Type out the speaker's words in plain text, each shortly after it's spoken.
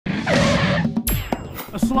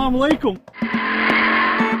Assalamu alaikum.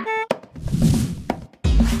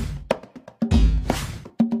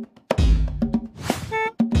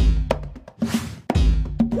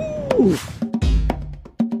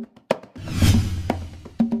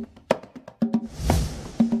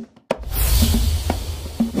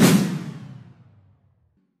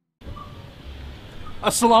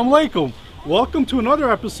 Assalamu alaikum. Welcome to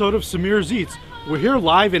another episode of Samir's Eats. We're here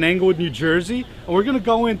live in Englewood, New Jersey, and we're going to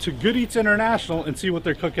go into Good Eats International and see what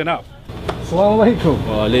they're cooking up. Assalamu alaikum.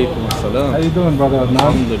 Wa alaikum assalam. How you doing, brother Adnan?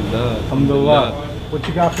 Alhamdulillah. Alhamdulillah. What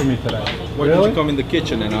you got for me today? Why don't you come in the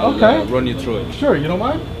kitchen and I'll run you through it? Sure, you don't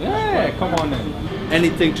mind? Yeah, come on in.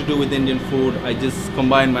 Anything to do with Indian food, I just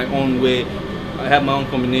combine my own way. I have my own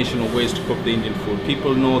combination of ways to cook the Indian food.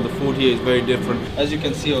 People know the food here is very different. As you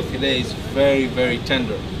can see, our filet is very, very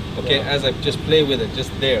tender. Okay, as I just play with it,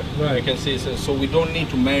 just there, you can see. So we don't need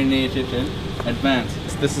to marinate it in advance.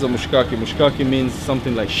 This is a mushkaki. Mushkaki means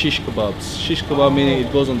something like shish kebabs. Shish kebab meaning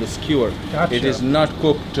it goes on the skewer. Gotcha. It is not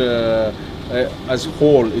cooked as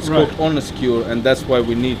whole. It's cooked on a skewer, and that's why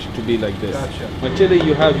we need it to be like this. Gotcha. In Chile,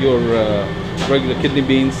 you have your regular kidney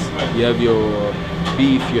beans, you have your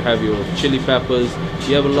beef, you have your chili peppers,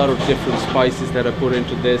 you have a lot of different spices that are put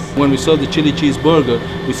into this. When we serve the chili cheese burger,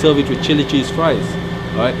 we serve it with chili cheese fries.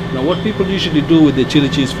 Alright, now what people usually do with the chili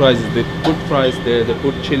cheese fries is they put fries there, they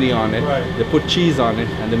put chili on it, they put cheese on it,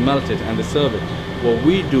 and they melt it and they serve it. What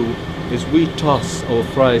we do is we toss our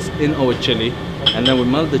fries in our chili, and then we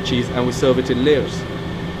melt the cheese and we serve it in layers.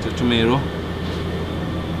 The tomato,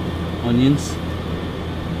 onions,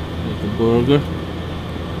 make the burger.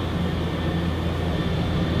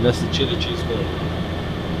 That's the chili cheese burger.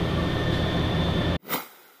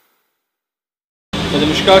 For the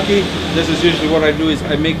mushkaki, this is usually what I do is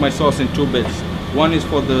I make my sauce in two bits. One is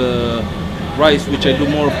for the rice, which I do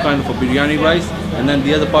more of kind of a biryani rice, and then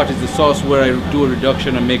the other part is the sauce where I do a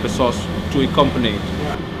reduction and make a sauce to accompany it.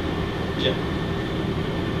 Yeah.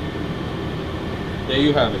 There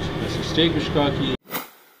you have it. That's your steak mushkaki.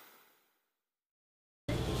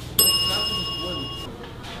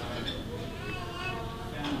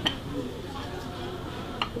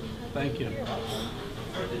 Thank you.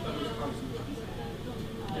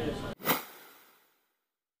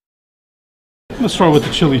 I'm gonna start with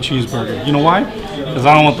the chili cheeseburger. You know why? Because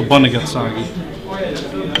I don't want the bun to get soggy.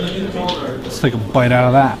 Let's take a bite out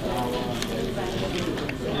of that.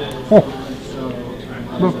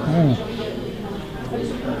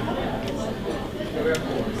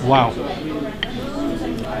 Wow.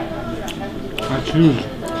 That cheese.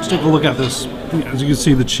 Let's take a look at this. As you can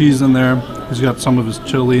see, the cheese in there. He's got some of his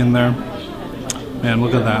chili in there. Man,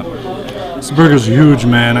 look at that. This burger's huge,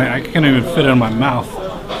 man. I can't even fit it in my mouth.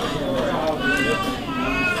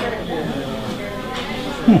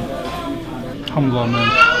 Alhamdulillah, man.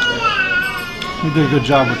 You did a good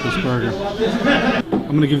job with this burger.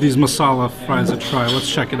 I'm gonna give these masala fries a try. Let's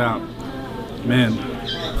check it out. Man.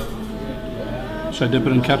 Should I dip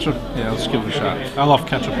it in ketchup? Yeah, let's give it a shot. I love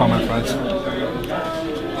ketchup on my fries.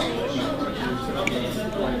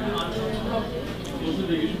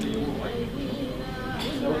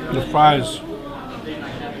 The fries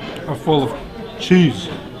are full of cheese.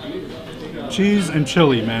 Cheese and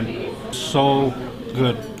chili, man. So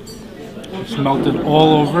good. It's melted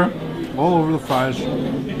all over the fries.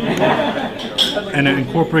 And it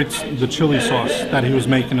incorporates the chili sauce that he was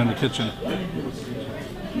making in the kitchen.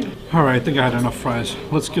 Alright, I think I had enough fries.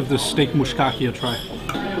 Let's give this steak mushkaki a try.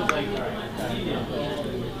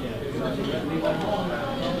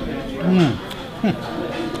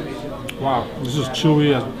 Wow, this is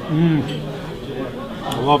chewy. I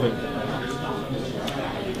love it.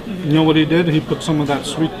 You know what he did? He put some of that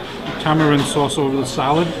sweet tamarind sauce over the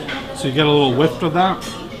salad, so you get a little whiff of that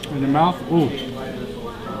in your mouth. Ooh,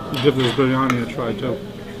 you give this biryani a try too.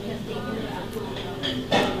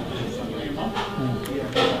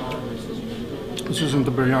 This isn't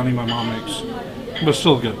the biryani my mom makes, but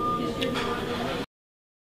still good.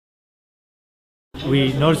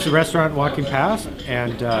 We noticed the restaurant walking past,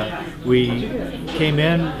 and we came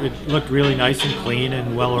in. It looked really nice and clean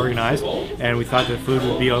and well organized, and we thought the food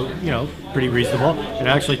would be, pretty reasonable. It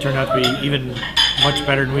actually turned out to be even much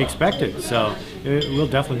better than we expected. So we'll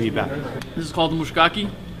definitely be back. This is called the mushkaki.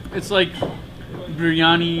 It's like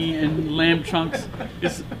biryani and lamb chunks.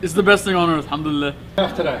 It's the best thing on earth, alhamdulillah.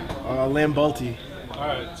 Today. Lamb balti.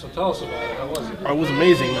 Alright, so tell us about it. How was it? It was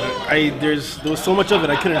amazing. There was so much of it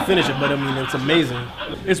I couldn't finish it, but I mean it's amazing.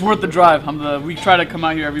 It's worth the drive, alhamdulillah. We try to come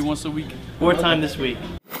out here every once a week. Fourth time this week.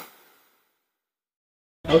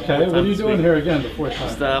 Okay, what are you doing here again the fourth time?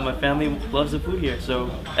 Just, my family loves the food here, so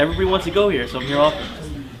everybody wants to go here, so I'm here often.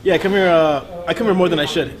 Yeah, I come here more than I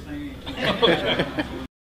should.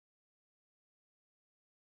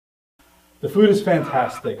 The food is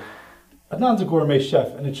fantastic. Adnan's a gourmet chef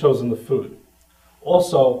and it shows in the food.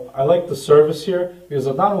 Also, I like the service here because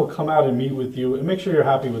Adnan will come out and meet with you and make sure you're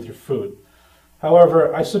happy with your food.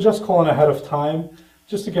 However, I suggest calling ahead of time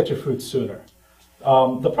just to get your food sooner.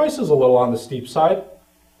 The price is a little on the steep side,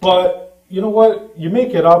 but you know what? You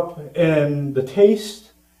make it up in the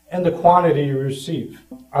taste and the quantity you receive.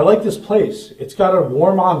 I like this place. It's got a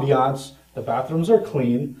warm ambiance, the bathrooms are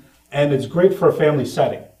clean, and it's great for a family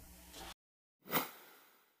setting.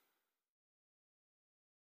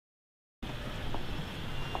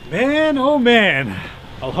 Man, oh man,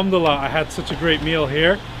 alhamdulillah, I had such a great meal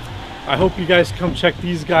here. I hope you guys come check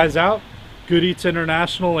these guys out. Good Eats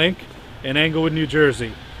International Inc. in Englewood, New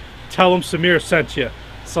Jersey. Tell them Samir sent you.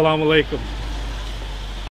 Assalamu alaikum.